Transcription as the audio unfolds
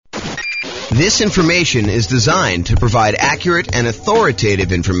This information is designed to provide accurate and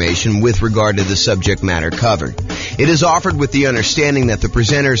authoritative information with regard to the subject matter covered. It is offered with the understanding that the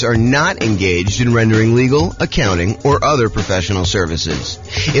presenters are not engaged in rendering legal, accounting, or other professional services.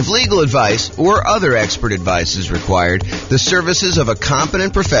 If legal advice or other expert advice is required, the services of a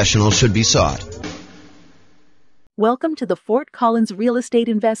competent professional should be sought. Welcome to the Fort Collins Real Estate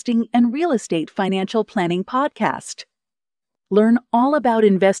Investing and Real Estate Financial Planning Podcast. Learn all about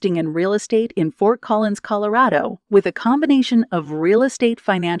investing in real estate in Fort Collins, Colorado, with a combination of real estate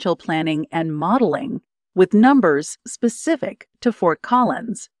financial planning and modeling with numbers specific to Fort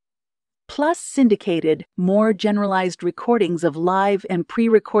Collins, plus syndicated, more generalized recordings of live and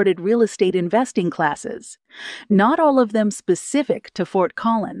pre-recorded real estate investing classes, not all of them specific to Fort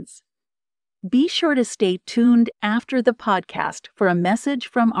Collins. Be sure to stay tuned after the podcast for a message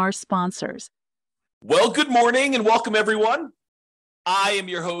from our sponsors. Well, good morning and welcome, everyone. I am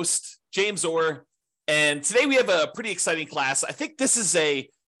your host, James Orr, and today we have a pretty exciting class. I think this is a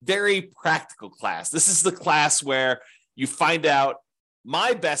very practical class. This is the class where you find out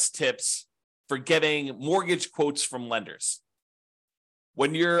my best tips for getting mortgage quotes from lenders.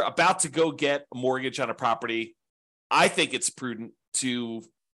 When you're about to go get a mortgage on a property, I think it's prudent to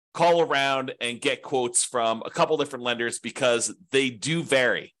call around and get quotes from a couple different lenders because they do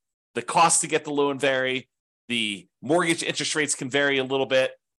vary. The cost to get the loan vary. The mortgage interest rates can vary a little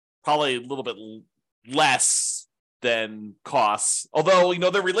bit, probably a little bit less than costs. Although,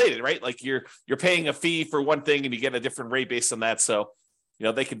 they're related, right? Like you're paying a fee for one thing and you get a different rate based on that. So,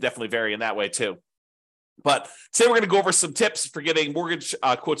 they can definitely vary in that way too. But today we're going to go over some tips for getting mortgage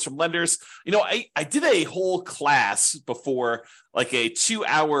quotes from lenders. I did a whole class before, like a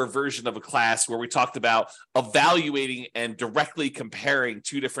 2-hour version of a class where we talked about evaluating and directly comparing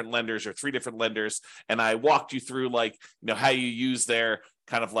 2 different lenders or 3 different lenders. And I walked you through how you use their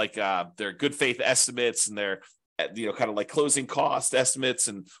kind of like their good faith estimates and their kind of like closing cost estimates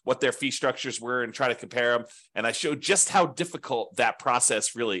and what their fee structures were and try to compare them. And I showed just how difficult that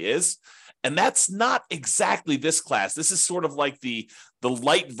process really is. And that's not exactly this class. This is sort of like the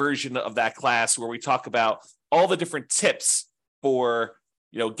light version of that class where we talk about all the different tips for,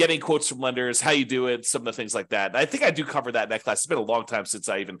 getting quotes from lenders, how you do it, some of the things like that. And I think I do cover that in that class. It's been a long time since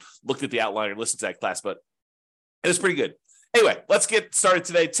I even looked at the outline or listened to that class, but it was pretty good. Anyway, let's get started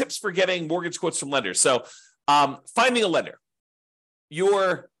today. Tips for getting mortgage quotes from lenders. So finding a lender.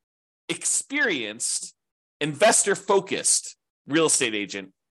 Your experienced, investor-focused real estate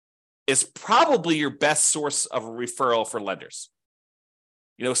agent is probably your best source of a referral for lenders.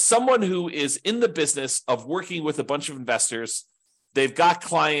 Someone who is in the business of working with a bunch of investors, they've got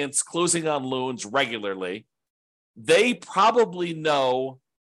clients closing on loans regularly. They probably know,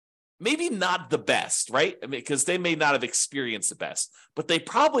 maybe not the best, right? Because they may not have experienced the best, but they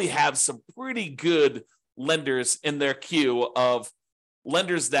probably have some pretty good lenders in their queue of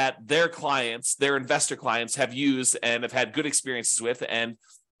lenders that their clients, their investor clients have used and have had good experiences with. And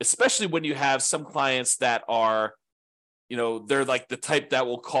especially when you have some clients that are, they're like the type that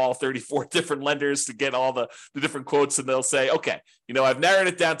will call 34 different lenders to get all the different quotes. And they'll say, okay, I've narrowed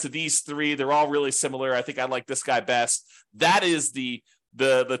it down to these 3. They're all really similar. I think I like this guy best. That is the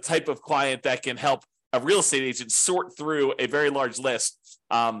type of client that can help a real estate agent sort through a very large list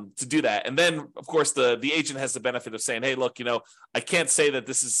to do that. And then, of course, the agent has the benefit of saying, hey, look, I can't say that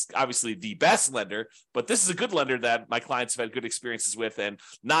this is obviously the best lender, but this is a good lender that my clients have had good experiences with, and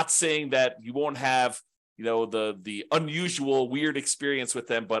not saying that you won't have, the unusual, weird experience with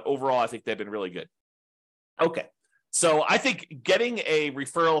them, but overall, I think they've been really good. Okay. So I think getting a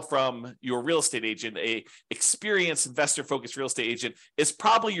referral from your real estate agent, a experienced investor-focused real estate agent, is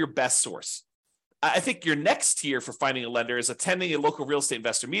probably your best source. I think your next tier for finding a lender is attending a local real estate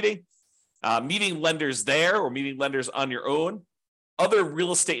investor meeting, meeting lenders there or meeting lenders on your own, other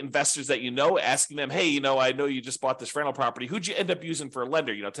real estate investors that asking them, hey, I know you just bought this rental property. Who'd you end up using for a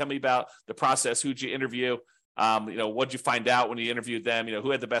lender? Tell me about the process. Who'd you interview? What'd you find out when you interviewed them?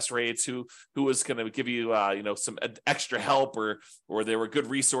 Who had the best rates? Who was going to give you, some extra help or they were a good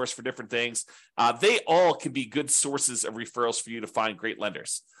resource for different things. They all can be good sources of referrals for you to find great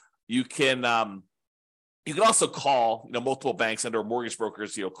lenders. You can also call, multiple banks and or mortgage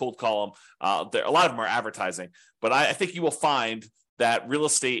brokers, cold call them. A lot of them are advertising, but I think you will find that real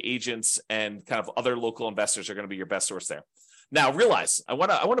estate agents and kind of other local investors are going to be your best source there. Now, realize, I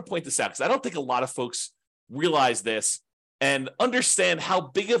want to point this out because I don't think a lot of folks realize this and understand how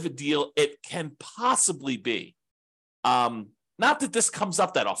big of a deal it can possibly be. Not that this comes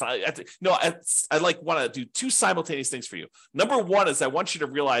up that often. I want to do 2 simultaneous things for you. Number one is I want you to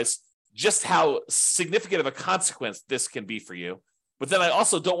realize just how significant of a consequence this can be for you. But then I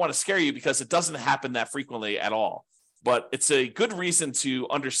also don't want to scare you because it doesn't happen that frequently at all. But it's a good reason to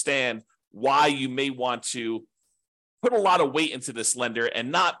understand why you may want to put a lot of weight into this lender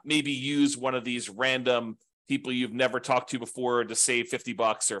and not maybe use one of these random people you've never talked to before to save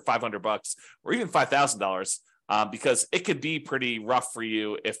 $50 or $500 or even $5,000, because it could be pretty rough for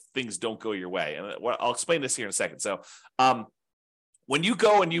you if things don't go your way. And I'll explain this here in a second. So when you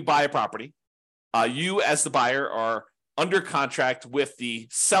go and you buy a property, you as the buyer are under contract with the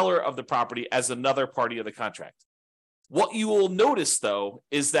seller of the property as another party of the contract. What you will notice, though,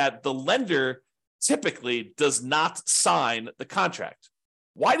 is that the lender typically does not sign the contract.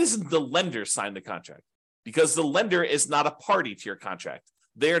 Why doesn't the lender sign the contract? Because the lender is not a party to your contract.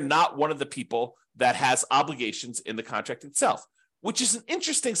 They're not one of the people that has obligations in the contract itself, which is an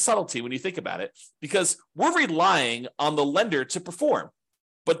interesting subtlety when you think about it, because we're relying on the lender to perform,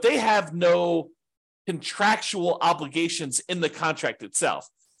 but they have no contractual obligations in the contract itself.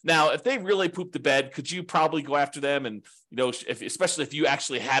 Now, if they really poop the bed, could you probably go after them? And, especially if you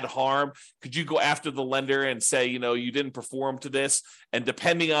actually had harm, could you go after the lender and say, you didn't perform to this? And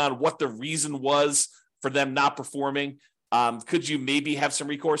depending on what the reason was for them not performing, could you maybe have some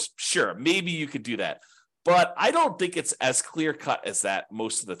recourse? Sure, maybe you could do that. But I don't think it's as clear cut as that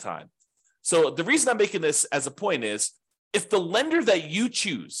most of the time. So the reason I'm making this as a point is if the lender that you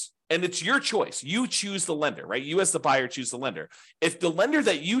choose, and it's your choice, you choose the lender, right? You as the buyer choose the lender. If the lender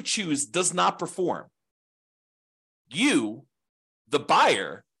that you choose does not perform, you, the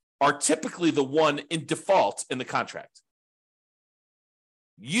buyer, are typically the one in default in the contract.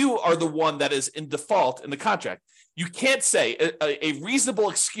 You are the one that is in default in the contract. You can't say a reasonable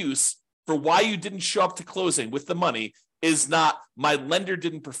excuse for why you didn't show up to closing with the money is not my lender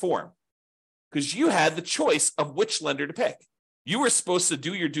didn't perform, because you had the choice of which lender to pick. You were supposed to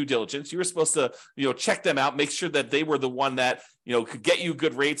do your due diligence. You were supposed to, check them out, make sure that they were the one that, could get you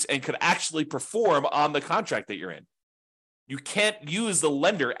good rates and could actually perform on the contract that you're in. You can't use the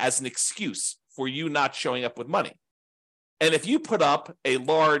lender as an excuse for you not showing up with money. And if you put up a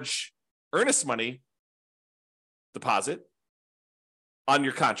large earnest money deposit on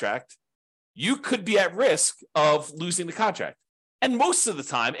your contract, you could be at risk of losing the contract. And most of the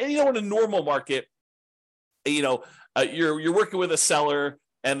time, and in a normal market, you're working with a seller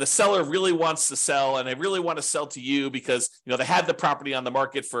and the seller really wants to sell and they really want to sell to you because, they had the property on the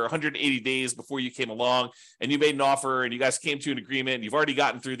market for 180 days before you came along and you made an offer and you guys came to an agreement and you've already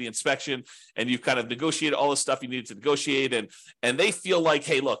gotten through the inspection and you've kind of negotiated all the stuff you needed to negotiate. And they feel like,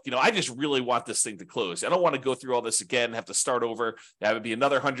 hey, look, I just really want this thing to close. I don't want to go through all this again, have to start over. That would be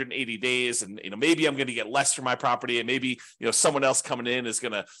another 180 days. And, maybe I'm going to get less for my property. And maybe, someone else coming in is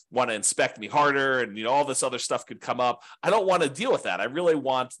going to want to inspect me harder. And, all this other stuff could come up. I don't want to deal with that. I really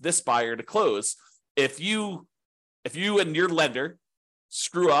want this buyer to close. If you and your lender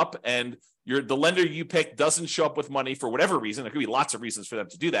screw up and the lender you pick doesn't show up with money for whatever reason, there could be lots of reasons for them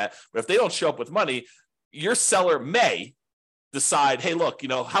to do that. But if they don't show up with money, your seller may decide, hey, look,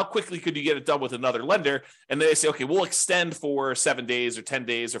 how quickly could you get it done with another lender? And they say, okay, we'll extend for 7 days or 10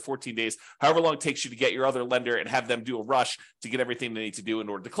 days or 14 days, however long it takes you to get your other lender and have them do a rush to get everything they need to do in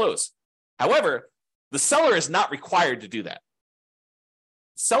order to close. However, the seller is not required to do that.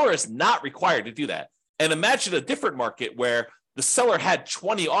 The seller is not required to do that. And imagine a different market where the seller had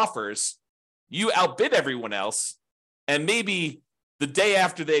 20 offers, you outbid everyone else, and maybe the day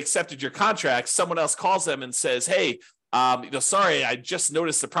after they accepted your contract, someone else calls them and says, hey, sorry, I just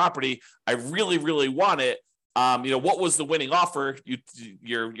noticed the property. I really, really want it. What was the winning offer?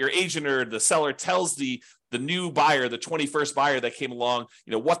 Your agent or the seller tells the new buyer, the 21st buyer that came along,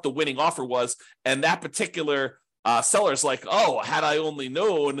 what the winning offer was. And that particular seller is like, oh, had I only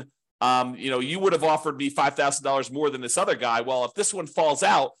known, you would have offered me $5,000 more than this other guy. Well, if this one falls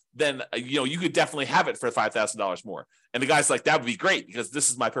out, then, you could definitely have it for $5,000 more. And the guy's like, that would be great because this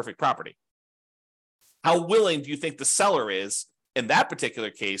is my perfect property. How willing do you think the seller is in that particular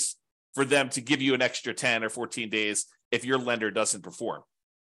case for them to give you an extra 10 or 14 days if your lender doesn't perform?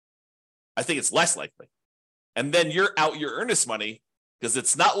 I think it's less likely. And then you're out your earnest money, because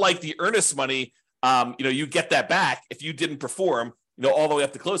it's not like the earnest money, you get that back if you didn't perform, all the way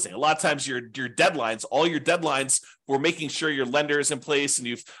up to closing. A lot of times your deadlines, all your deadlines for making sure your lender is in place and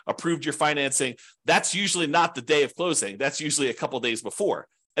you've approved your financing, that's usually not the day of closing. That's usually a couple of days before.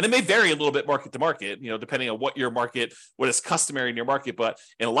 And it may vary a little bit market to market, depending on what is customary in your market. But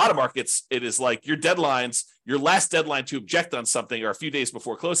in a lot of markets, it is like your deadlines, your last deadline to object on something are a few days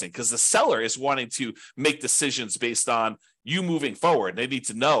before closing, because the seller is wanting to make decisions based on you moving forward. They need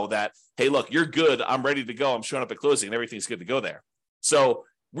to know that, hey, look, you're good. I'm ready to go. I'm showing up at closing and everything's good to go there. So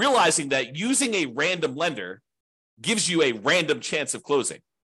realizing that using a random lender gives you a random chance of closing.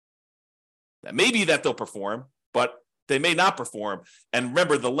 That may be that they'll perform, but they may not perform. And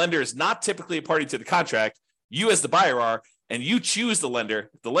remember, the lender is not typically a party to the contract. You as the buyer are, and you choose the lender.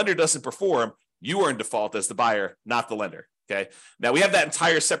 If the lender doesn't perform, you are in default as the buyer, not the lender. Okay. Now we have that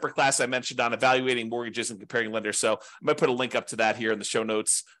entire separate class I mentioned on evaluating mortgages and comparing lenders. So I'm going to put a link up to that here in the show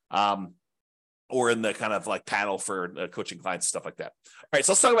notes, or in the kind of like panel for coaching clients, stuff like that. All right.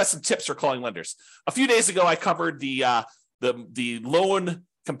 So let's talk about some tips for calling lenders. A few days ago, I covered the loan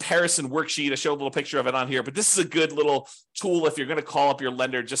comparison worksheet. I showed a little picture of it on here, but this is a good little tool if you're going to call up your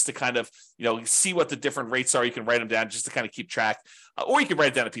lender just to kind of, see what the different rates are. You can write them down just to kind of keep track, or you can write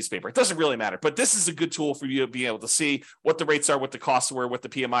it down on a piece of paper. It doesn't really matter, but this is a good tool for you to be able to see what the rates are, what the costs were, what the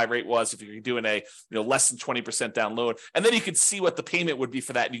PMI rate was, if you're doing a, less than 20% down loan, and then you can see what the payment would be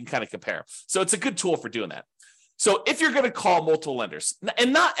for that. And you can kind of compare. So it's a good tool for doing that. So if you're going to call multiple lenders,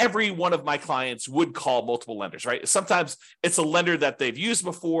 and not every one of my clients would call multiple lenders, right? Sometimes it's a lender that they've used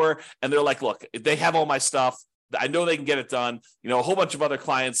before, and they're like, look, they have all my stuff. I know they can get it done. A whole bunch of other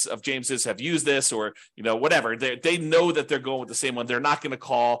clients of James's have used this, or, whatever. They know that they're going with the same one. They're not going to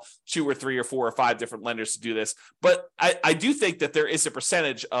call 2 or 3 or 4 or 5 different lenders to do this. But I do think that there is a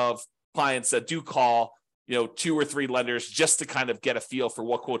percentage of clients that do call 2 or 3 lenders just to kind of get a feel for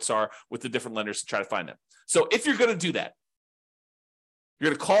what quotes are with the different lenders to try to find them. So if you're going to do that,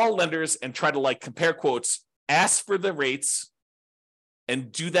 you're going to call lenders and try to compare quotes, ask for the rates,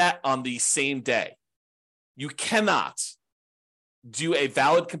 and do that on the same day. You cannot do a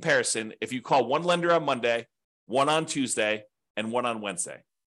valid comparison if you call one lender on Monday, one on Tuesday, and one on Wednesday.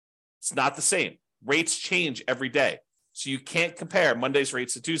 It's not the same. Rates change every day. So you can't compare Monday's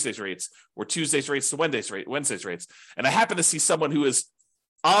rates to Tuesday's rates, or Tuesday's rates to Wednesday's rates. And I happen to see someone who is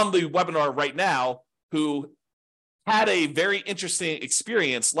on the webinar right now who had a very interesting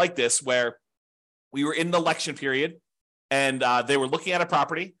experience like this, where we were in the election period, and they were looking at a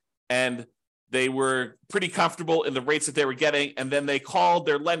property, and they were pretty comfortable in the rates that they were getting. And then they called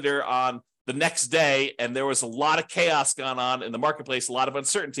their lender on the next day, and there was a lot of chaos going on in the marketplace, a lot of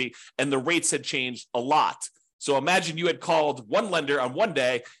uncertainty, and the rates had changed a lot. So imagine you had called one lender on one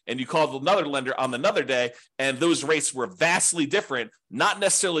day and you called another lender on another day, and those rates were vastly different, not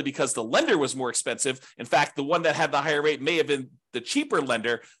necessarily because the lender was more expensive. In fact, the one that had the higher rate may have been the cheaper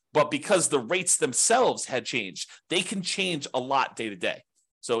lender, but because the rates themselves had changed. They can change a lot day to day.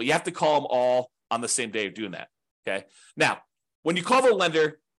 So you have to call them all on the same day of doing that. Okay. Now, when you call the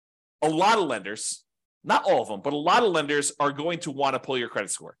lender, a lot of lenders, not all of them, but a lot of lenders are going to want to pull your credit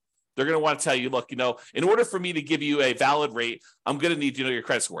score. They're going to want to tell you, look, in order for me to give you a valid rate, I'm going to need to know your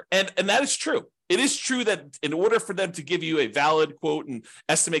credit score. And that is true. It is true that in order for them to give you a valid quote and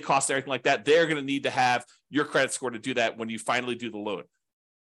estimate costs and everything like that, they're going to need to have your credit score to do that when you finally do the loan.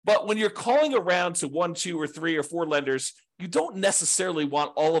 But when you're calling around to 1, 2, or 3 or 4 lenders, you don't necessarily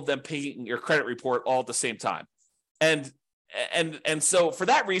want all of them paying your credit report all at the same time. And so for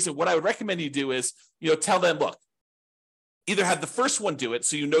that reason, what I would recommend you do is, tell them, look, either have the first one do it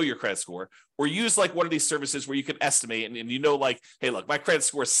so you know your credit score, or use one of these services where you can estimate and hey, look, my credit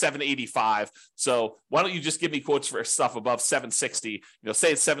score is 785. So why don't you just give me quotes for stuff above 760?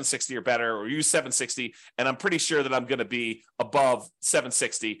 Say it's 760 or better, or use 760. And I'm pretty sure that I'm going to be above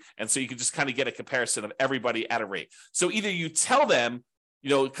 760. And so you can just kind of get a comparison of everybody at a rate. So either you tell them,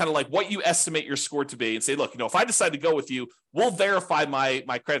 kind of what you estimate your score to be, and say, look, if I decide to go with you, we'll verify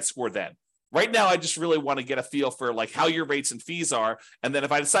my credit score then. Right now, I just really want to get a feel for how your rates and fees are. And then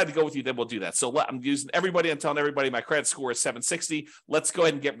if I decide to go with you, then we'll do that. So I'm telling everybody my credit score is 760. Let's go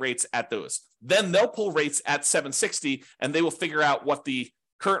ahead and get rates at those. Then they'll pull rates at 760, and they will figure out what the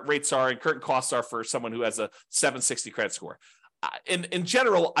current rates are and current costs are for someone who has a 760 credit score. In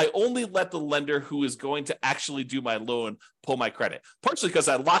general, I only let the lender who is going to actually do my loan pull my credit, partially because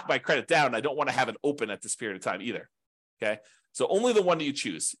I lock my credit down. I don't want to have it open at this period of time either. Okay. So only the one that you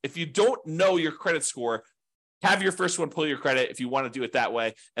choose. If you don't know your credit score, have your first one pull your credit if you want to do it that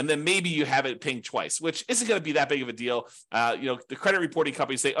way. And then maybe you have it pinged twice, which isn't going to be that big of a deal. The credit reporting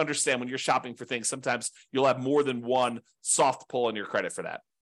companies, they understand when you're shopping for things, sometimes you'll have more than one soft pull on your credit for that.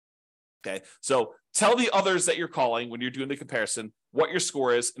 Okay. So tell the others that you're calling when you're doing the comparison what your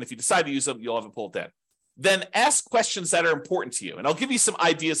score is. And if you decide to use them, you'll have it pulled then. Then ask questions that are important to you. And I'll give you some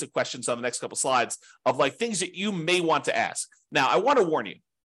ideas of questions on the next couple slides of things that you may want to ask. Now, I want to warn you.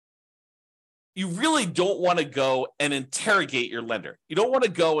 You really don't want to go and interrogate your lender. You don't want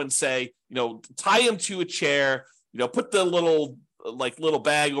to go and say, tie him to a chair, put the little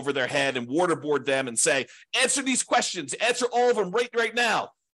bag over their head and waterboard them and say, answer these questions, answer all of them right now.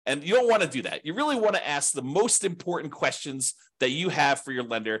 And you don't want to do that. You really want to ask the most important questions that you have for your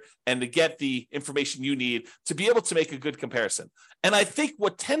lender and to get the information you need to be able to make a good comparison. And I think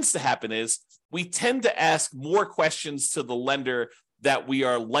what tends to happen is we tend to ask more questions to the lender that we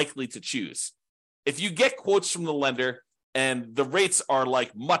are likely to choose. If you get quotes from the lender and the rates are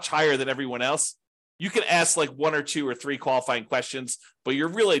like much higher than everyone else, you can ask like 1 or 2 or 3 qualifying questions, but you're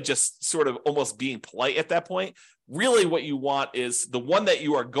really just sort of almost being polite at that point. Really what you want is the one that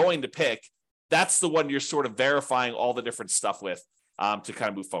you are going to pick. That's the one you're sort of verifying all the different stuff with to kind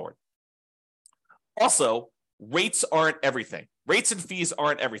of move forward. Also, rates aren't everything. Rates and fees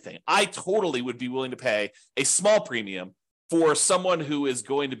aren't everything. I totally would be willing to pay a small premium for someone who is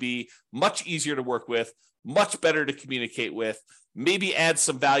going to be much easier to work with, much better to communicate with, maybe add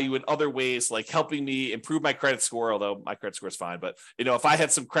some value in other ways, like helping me improve my credit score, although my credit score is fine. But, if I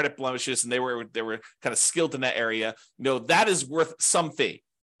had some credit blemishes and they were kind of skilled in that area, that is worth some fee.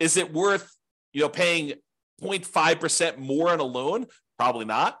 Is it worth, paying 0.5% more on a loan? Probably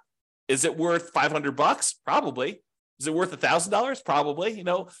not. Is it worth $500? Probably. Is it worth $1,000? Probably.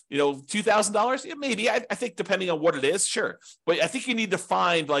 $2,000? Yeah, maybe. I think depending on what it is, sure. But I think you need to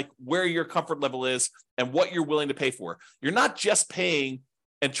find like where your comfort level is and what you're willing to pay for. You're not just paying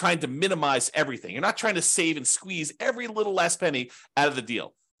and trying to minimize everything. You're not trying to save and squeeze every little last penny out of the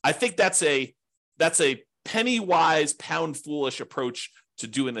deal. I think that's a penny wise, pound foolish approach to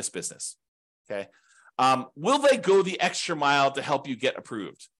doing this business. Okay. Will they go the extra mile to help you get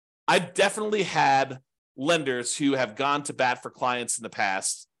approved? I've definitely had lenders who have gone to bat for clients in the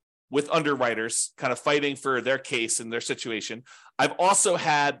past with underwriters kind of fighting for their case and their situation. I've also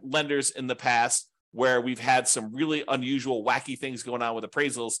had lenders in the past where we've had some really unusual, wacky things going on with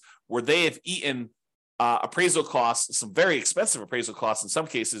appraisals where they have eaten appraisal costs, some very expensive appraisal costs in some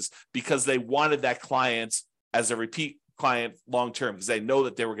cases, because they wanted that client as a repeat client long-term because they know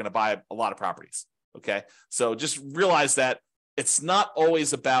that they were going to buy a lot of properties. Okay. So just realize that it's not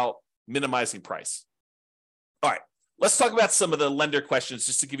always about minimizing price. All right, let's talk about some of the lender questions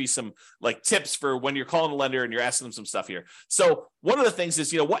just to give you some like tips for when you're calling a lender and you're asking them some stuff here. So one of the things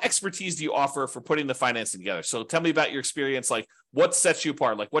is, what expertise do you offer for putting the financing together? So tell me about your experience, like what sets you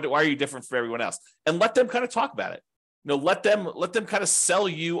apart? Like why are you different from everyone else? And let them kind of talk about it. Let them kind of sell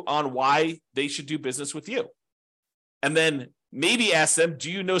you on why they should do business with you. And then maybe ask them,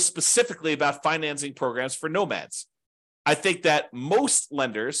 do you know specifically about financing programs for nomads? I think that most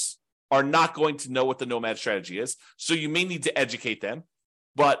lenders are not going to know what the nomad strategy is. So you may need to educate them.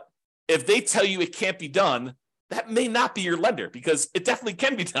 But if they tell you it can't be done, that may not be your lender because it definitely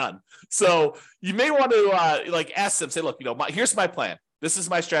can be done. So you may want to ask them, say, look, here's my plan. This is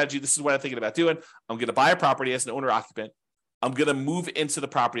my strategy. This is what I'm thinking about doing. I'm going to buy a property as an owner occupant. I'm going to move into the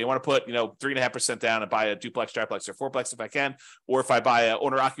property. I want to put, 3.5% down and buy a duplex, triplex, or fourplex if I can. Or if I buy an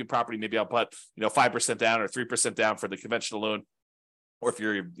owner occupant property, maybe I'll put, 5% down or 3% down for the conventional loan. Or if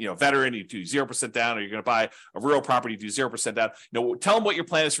you're a veteran, you do 0% down, or you're going to buy a rural property, do 0% down. Tell them what your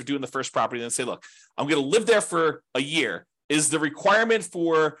plan is for doing the first property, and then say, look, I'm going to live there for a year. Is the requirement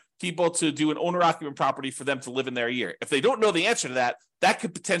for people to do an owner-occupant property for them to live in there a year? If they don't know the answer to that, that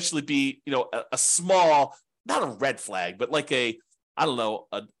could potentially be, a small, not a red flag, but like a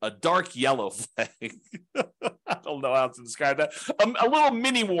dark yellow flag. I don't know how to describe that. A little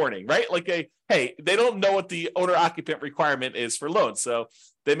mini warning, right? Like hey, they don't know what the owner-occupant requirement is for loans, so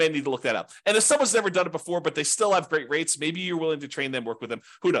they may need to look that up. And if someone's never done it before, but they still have great rates, maybe you're willing to train them, work with them.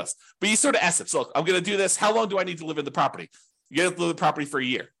 Who knows? But you sort of ask them, so look, I'm going to do this. How long do I need to live in the property? You get to live in the property for a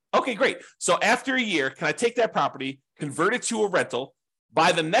year. Okay, great. So after a year, can I take that property, convert it to a rental,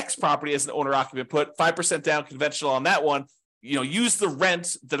 buy the next property as an owner-occupant, put 5% down conventional on that one, use the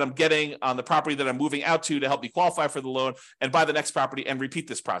rent that I'm getting on the property that I'm moving out to help me qualify for the loan and buy the next property and repeat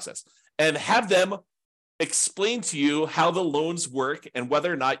this process and have them explain to you how the loans work and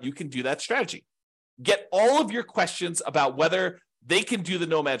whether or not you can do that strategy. Get all of your questions about whether they can do the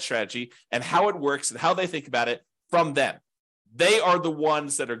nomad strategy and how it works and how they think about it from them. They are the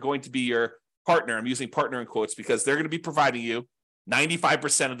ones that are going to be your partner. I'm using partner in quotes because they're going to be providing you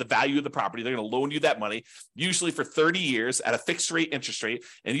 95% of the value of the property. They're going to loan you that money, usually for 30 years at a fixed rate interest rate.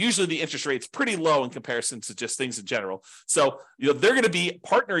 And usually the interest rate's pretty low in comparison to just things in general. So, they're going to be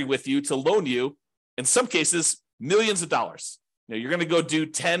partnering with you to loan you, in some cases, millions of dollars. You're going to go do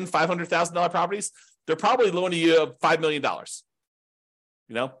 $500,000 properties. They're probably loaning you $5 million.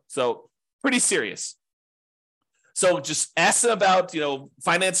 So pretty serious. So just ask them about,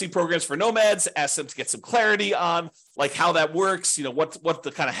 financing programs for nomads, ask them to get some clarity on like how that works, what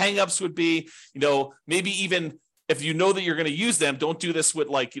the kind of hangups would be, maybe even if you know that you're going to use them, don't do this with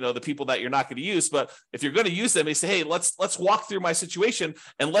the people that you're not going to use. But if you're going to use them, they say, hey, let's walk through my situation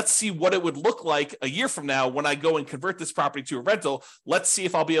and let's see what it would look like a year from now when I go and convert this property to a rental. Let's see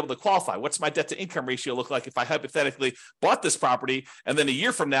if I'll be able to qualify. What's my debt to income ratio look like if I hypothetically bought this property and then a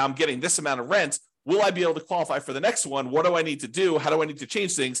year from now I'm getting this amount of rent? Will I be able to qualify for the next one? What do I need to do? How do I need to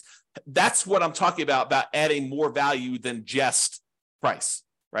change things? That's what I'm talking about adding more value than just price,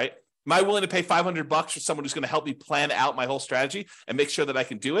 right? Am I willing to pay $500 for someone who's going to help me plan out my whole strategy and make sure that I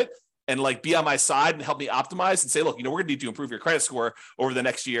can do it and be on my side and help me optimize and say, look, we're going to need to improve your credit score over the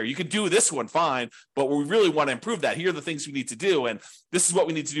next year. You can do this one fine, but we really want to improve that. Here are the things we need to do. And this is what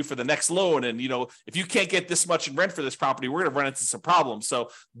we need to do for the next loan. And, if you can't get this much in rent for this property, we're going to run into some problems. So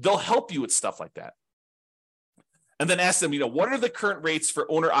they'll help you with stuff like that. And then ask them, what are the current rates for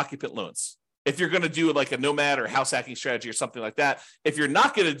owner occupant loans? If you're going to do a nomad or house hacking strategy or something like that. If you're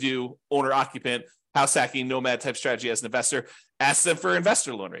not going to do owner occupant, house hacking, nomad type strategy as an investor, ask them for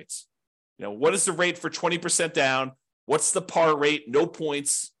investor loan rates. What is the rate for 20% down? What's the par rate? No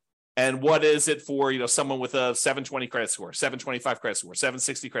points. And what is it for, someone with a 720 credit score, 725 credit score,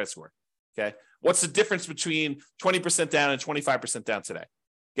 760 credit score? Okay. What's the difference between 20% down and 25% down today?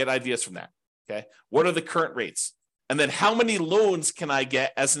 Get ideas from that. Okay. What are the current rates? And then how many loans can I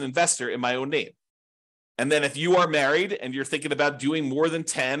get as an investor in my own name? And then if you are married and you're thinking about doing more than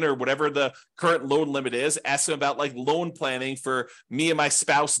 10 or whatever the current loan limit is, ask them about loan planning for me and my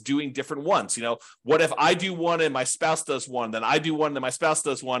spouse doing different ones. What if I do one and my spouse does one, then I do one and my spouse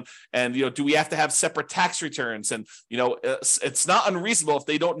does one? And, do we have to have separate tax returns? And, it's not unreasonable if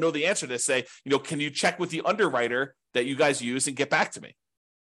they don't know the answer to say, can you check with the underwriter that you guys use and get back to me?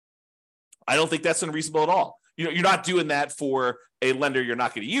 I don't think that's unreasonable at all. You're not doing that for a lender you're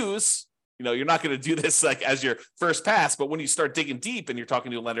not going to use. You're not going to do this as your first pass, but when you start digging deep and you're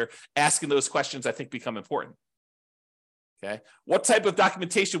talking to a lender, asking those questions, I think, become important. Okay. What type of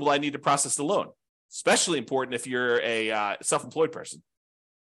documentation will I need to process the loan? Especially important if you're a self-employed person,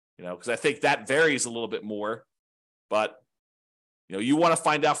 because I think that varies a little bit more, but you want to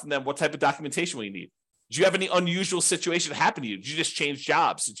find out from them what type of documentation will you need. Did you have any unusual situation happen to you? Did you just change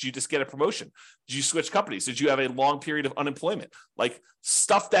jobs? Did you just get a promotion? Did you switch companies? Did you have a long period of unemployment?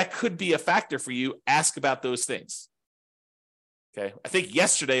 Stuff that could be a factor for you, ask about those things. Okay. I think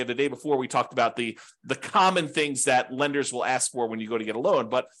yesterday or the day before we talked about the common things that lenders will ask for when you go to get a loan,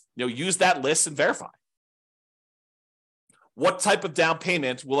 but use that list and verify. What type of down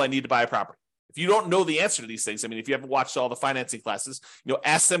payment will I need to buy a property? If you don't know the answer to these things, if you haven't watched all the financing classes,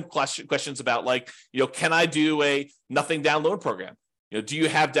 ask them questions about can I do a nothing down loan program? Do you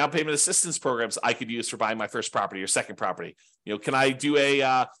have down payment assistance programs I could use for buying my first property or second property? Can I do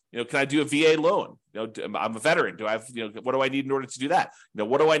a VA loan? I'm a veteran. Do I have, what do I need in order to do that?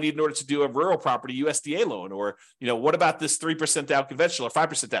 What do I need in order to do a rural property USDA loan? Or, what about this 3% down conventional or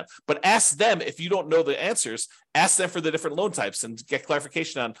 5% down? But ask them, if you don't know the answers, ask them for the different loan types and get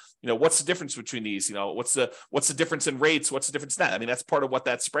clarification on, what's the difference between these? What's the difference in rates? What's the difference in that? That's part of what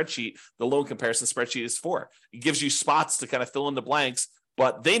that spreadsheet, the loan comparison spreadsheet, is for. It gives you spots to kind of fill in the blanks,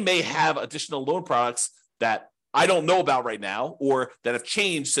 but they may have additional loan products that I don't know about right now, or that have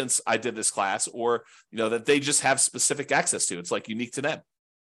changed since I did this class, or, that they just have specific access to. It's unique to them.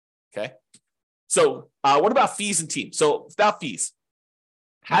 Okay. So what about fees and teams? So without fees,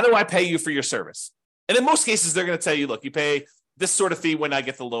 how do I pay you for your service? And in most cases, they're going to tell you, look, you pay this sort of fee when I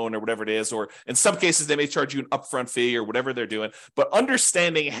get the loan or whatever it is, or in some cases, they may charge you an upfront fee or whatever they're doing, but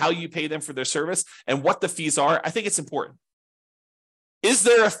understanding how you pay them for their service and what the fees are, I think it's important. Is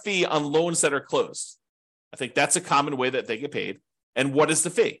there a fee on loans that are closed? I think that's a common way that they get paid. And what is the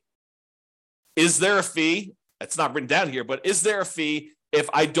fee? Is there a fee? It's not written down here, but is there a fee if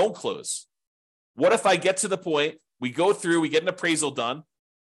I don't close? What if I get to the point, we go through, we get an appraisal done,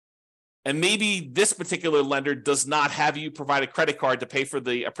 and maybe this particular lender does not have you provide a credit card to pay for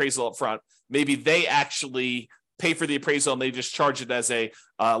the appraisal up front. Maybe they actually pay for the appraisal and they just charge it as a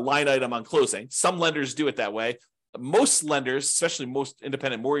line item on closing. Some lenders do it that way. Most lenders, especially most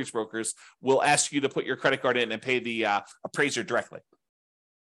independent mortgage brokers, will ask you to put your credit card in and pay the appraiser directly.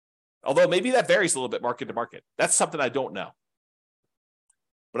 Although maybe that varies a little bit market to market. That's something I don't know.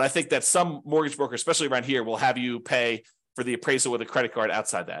 But I think that some mortgage brokers, especially around here, will have you pay for the appraisal with a credit card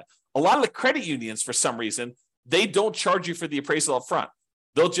outside that. A lot of the credit unions, for some reason, they don't charge you for the appraisal up front.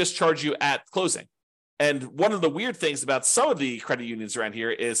 They'll just charge you at closing. And one of the weird things about some of the credit unions around here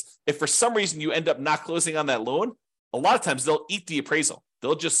is if for some reason you end up not closing on that loan, a lot of times they'll eat the appraisal.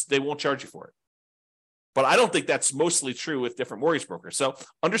 They won't charge you for it. But I don't think that's mostly true with different mortgage brokers. So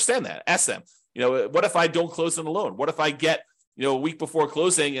understand that. Ask them, what if I don't close on the loan? What if I get, a week before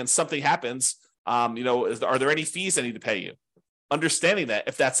closing and something happens, Are there any fees I need to pay you? Understanding that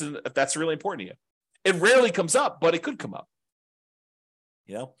if that's really important to you. It rarely comes up, but it could come up.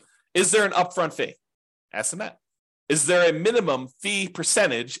 Is there an upfront fee? Ask them that. Is there a minimum fee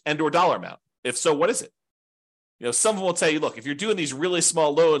percentage and or dollar amount? If so, what is it? Some of them will tell you, look, if you're doing these really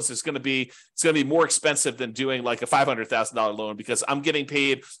small loans, it's going to be more expensive than doing like a $500,000 loan because I'm getting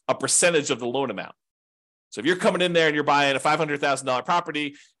paid a percentage of the loan amount. So if you're coming in there and you're buying a $500,000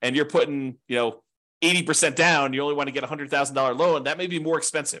 property and you're putting, 80% down, you only want to get a $100,000 loan, that may be more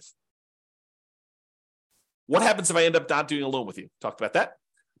expensive. What happens if I end up not doing a loan with you? Talked about that.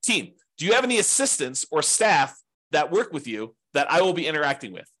 Team, do you have any assistants or staff that work with you that I will be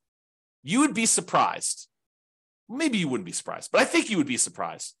interacting with? You would be surprised. Maybe you wouldn't be surprised, but I think you would be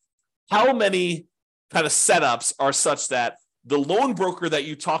surprised how many kind of setups are such that the loan broker that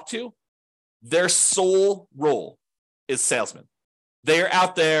you talk to, their sole role is salesman. They are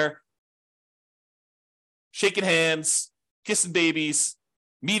out there shaking hands, kissing babies,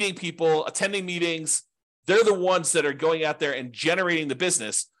 meeting people, attending meetings. They're the ones that are going out there and generating the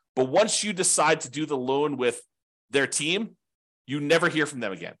business. But once you decide to do the loan with their team, you never hear from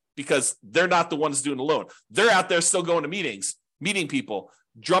them again because they're not the ones doing the loan. They're out there still going to meetings, meeting people,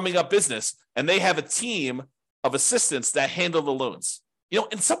 drumming up business, and they have a team of assistants that handle the loans.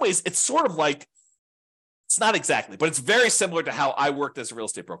 In some ways, it's sort of like, it's not exactly, but it's very similar to how I worked as a real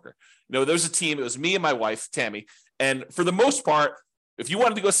estate broker. There's a team, it was me and my wife, Tammy, and for the most part, if you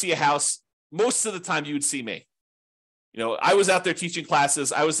wanted to go see a house, most of the time you would see me. I was out there teaching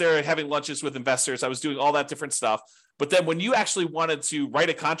classes. I was there having lunches with investors. I was doing all that different stuff. But then when you actually wanted to write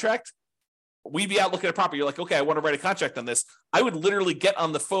a contract, we'd be out looking at property. You're like, okay, I want to write a contract on this. I would literally get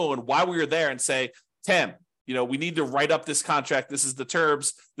on the phone while we were there and say, Tam, we need to write up this contract. This is the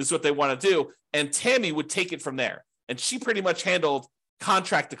terms. This is what they want to do. And Tammy would take it from there. And she pretty much handled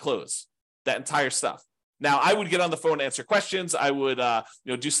contract to close, that entire stuff. Now, I would get on the phone and answer questions. I would,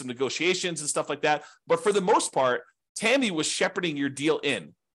 do some negotiations and stuff like that. But for the most part, Tammy was shepherding your deal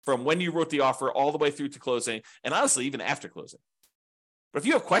in from when you wrote the offer all the way through to closing, and honestly, even after closing. But if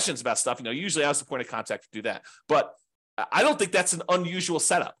you have questions about stuff, usually I was the point of contact to do that. But I don't think that's an unusual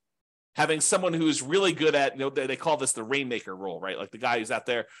setup. Having someone who's really good at, they call this the rainmaker role, right? Like the guy who's out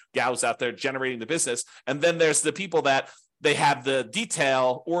there, gal who's out there generating the business. And then there's the people that they have the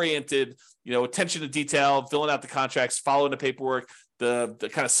detail-oriented, attention to detail, filling out the contracts, following the paperwork, the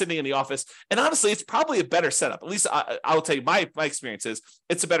kind of sitting in the office. And honestly, it's probably a better setup. At least I'll tell you my experience is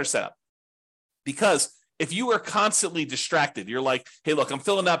it's a better setup. Because if you are constantly distracted, you're like, hey, look, I'm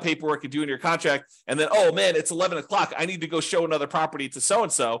filling out paperwork and doing your contract. And then, oh man, it's 11 o'clock. I need to go show another property to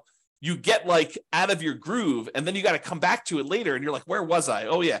so-and-so. You get like out of your groove and then you got to come back to it later. And you're like, where was I?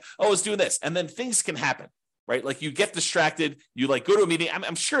 Oh yeah. Oh, I was doing this. And then things can happen. Right? Like you get distracted, you like go to a meeting.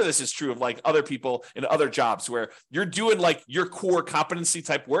 I'm sure this is true of like other people in other jobs where you're doing like your core competency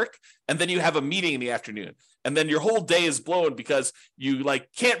type work. And then you have a meeting in the afternoon and then your whole day is blown because you like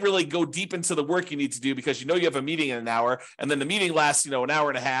can't really go deep into the work you need to do because you have a meeting in an hour and then the meeting lasts, an hour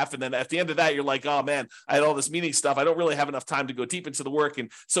and a half. And then at the end of that, you're like, oh man, I had all this meeting stuff. I don't really have enough time to go deep into the work.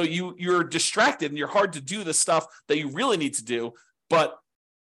 And so you're distracted and you're hard to do the stuff that you really need to do. But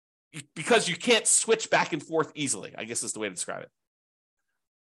because you can't switch back and forth easily, I guess is the way to describe it.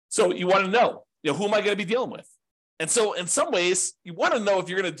 So you want to know, who am I going to be dealing with? And so in some ways, you want to know if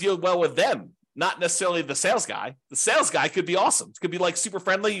you're going to deal well with them, not necessarily the sales guy. The sales guy could be awesome. It could be like super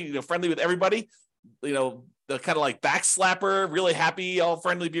friendly, friendly with everybody, the kind of like backslapper, really happy, all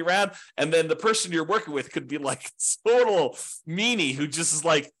friendly to be around. And then the person you're working with could be like total meanie who just is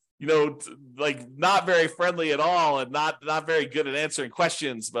like, like not very friendly at all and not very good at answering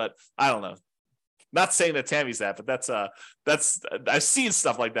questions, but I don't know. Not saying that Tammy's that, but that's I've seen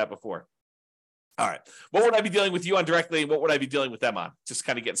stuff like that before. All right. What would I be dealing with you on directly? And what would I be dealing with them on? Just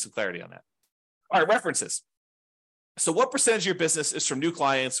kind of getting some clarity on that. All right. References. So what percentage of your business is from new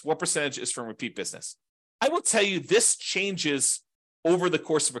clients? What percentage is from repeat business? I will tell you this changes over the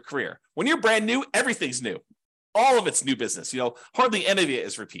course of a career. When you're brand new, everything's new. All of it's new business. Hardly any of it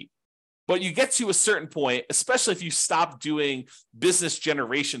is repeat. But you get to a certain point, especially if you stop doing business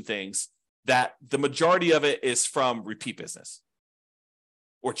generation things, that the majority of it is from repeat business.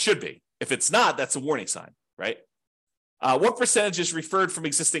 Or it should be. If it's not, that's a warning sign, right? What percentage is referred from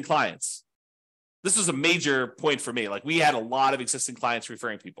existing clients? This was a major point for me. Like we had a lot of existing clients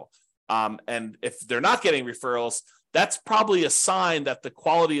referring people. And if they're not getting referrals, that's probably a sign that the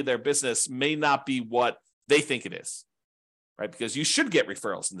quality of their business may not be what they think it is, right? Because you should get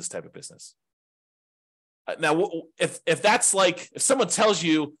referrals in this type of business. Now, if that's like, if someone tells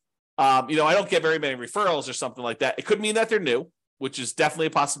you, I don't get very many referrals or something like that, it could mean that they're new, which is definitely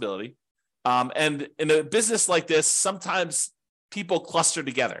a possibility. And in a business like this, sometimes people cluster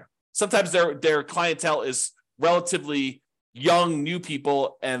together. Sometimes their clientele is relatively young, new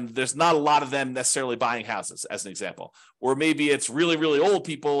people, and there's not a lot of them necessarily buying houses, as an example. Or maybe it's really, really old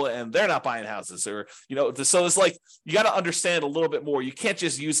people and they're not buying houses. Or, so it's like, you got to understand a little bit more. You can't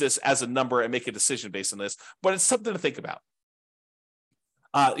just use this as a number and make a decision based on this, but it's something to think about.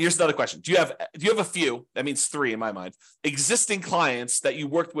 Here's another question. Do you have a few, that means 3 in my mind, existing clients that you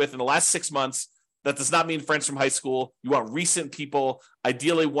worked with in the last 6 months? That does not mean friends from high school. You want recent people,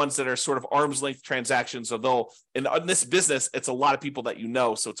 ideally ones that are sort of arm's length transactions, although in this business, it's a lot of people that you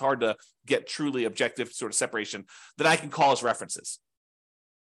know, so it's hard to get truly objective sort of separation that I can call as references.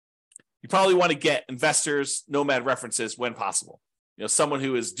 You probably want to get investors, nomad references when possible. Someone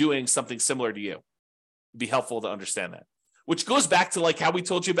who is doing something similar to you. It'd be helpful to understand that. Which goes back to like how we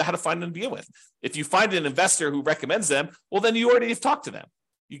told you about how to find them to begin with. If you find an investor who recommends them, well, then you already have talked to them.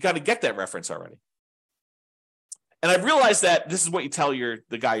 You got to get that reference already. And I've realized that this is what you tell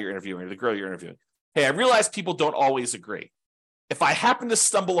the guy you're interviewing or the girl you're interviewing. Hey, I realize people don't always agree. If I happen to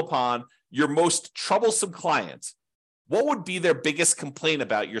stumble upon your most troublesome client, what would be their biggest complaint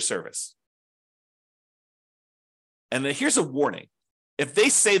about your service? And then here's a warning. If they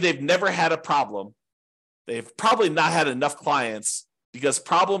say they've never had a problem, they've probably not had enough clients because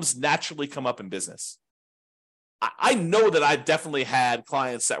problems naturally come up in business. I know that I've definitely had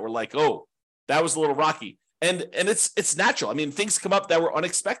clients that were like, oh, that was a little rocky. And it's natural. I mean, things come up that were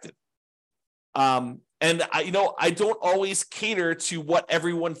unexpected. And I don't always cater to what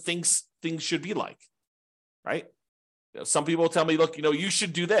everyone thinks things should be like, right? Some people tell me, look, you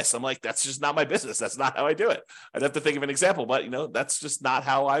should do this. I'm like, that's just not my business. That's not how I do it. I'd have to think of an example, but that's just not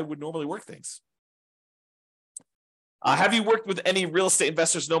how I would normally work things. Have you worked with any real estate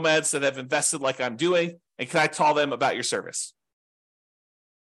investors, nomads that have invested like I'm doing? And can I tell them about your service?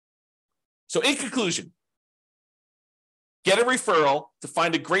 So in conclusion, get a referral to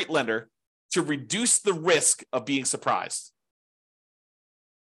find a great lender to reduce the risk of being surprised.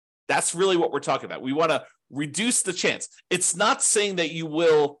 That's really what we're talking about. We want to reduce the chance. It's not saying that you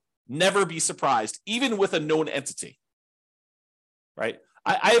will never be surprised, even with a known entity, right?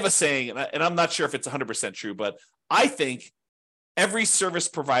 I have a saying, and I'm not sure if it's 100% true, but I think every service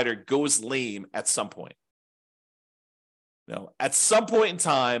provider goes lame at some point. At some point in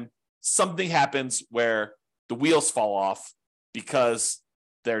time, something happens where the wheels fall off because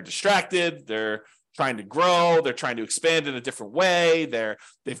they're distracted, they're trying to grow, they're trying to expand in a different way,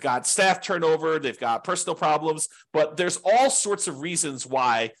 they've got staff turnover, they've got personal problems, but there's all sorts of reasons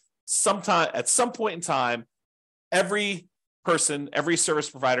why at some point in time, every person, every service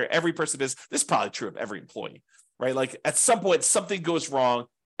provider, every person this is probably true of every employee, right? Like at some point, something goes wrong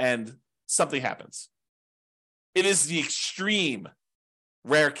and something happens. It is the extreme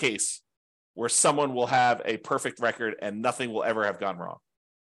rare case where someone will have a perfect record and nothing will ever have gone wrong.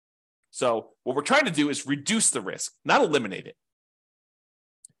 So what we're trying to do is reduce the risk, not eliminate it.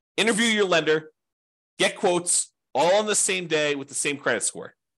 Interview your lender, get quotes all on the same day with the same credit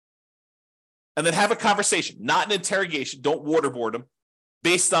score. And then have a conversation, not an interrogation. Don't waterboard them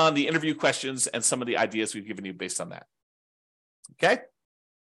based on the interview questions and some of the ideas we've given you based on that. Okay?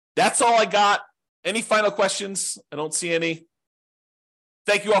 That's all I got. Any final questions? I don't see any.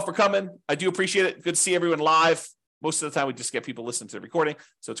 Thank you all for coming. I do appreciate it. Good to see everyone live. Most of the time, we just get people listening to the recording.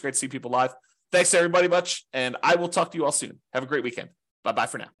 So it's great to see people live. Thanks, everybody, much. And I will talk to you all soon. Have a great weekend. Bye-bye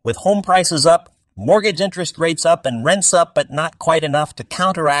for now. With home prices up, mortgage interest rates up, and rents up, but not quite enough to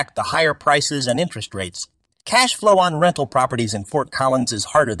counteract the higher prices and interest rates, cash flow on rental properties in Fort Collins is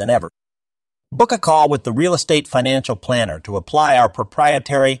harder than ever. Book a call with the Real Estate Financial Planner to apply our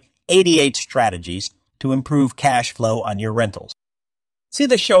proprietary 88 strategies to improve cash flow on your rentals. See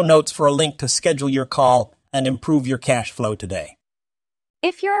the show notes for a link to schedule your call and improve your cash flow today.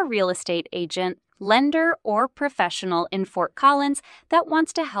 If you're a real estate agent, lender, or professional in Fort Collins that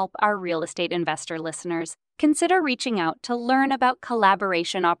wants to help our real estate investor listeners, consider reaching out to learn about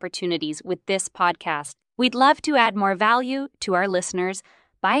collaboration opportunities with this podcast. We'd love to add more value to our listeners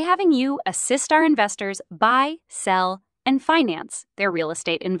by having you assist our investors buy, sell, and finance their real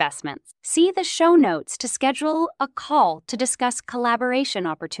estate investments. See the show notes to schedule a call to discuss collaboration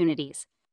opportunities.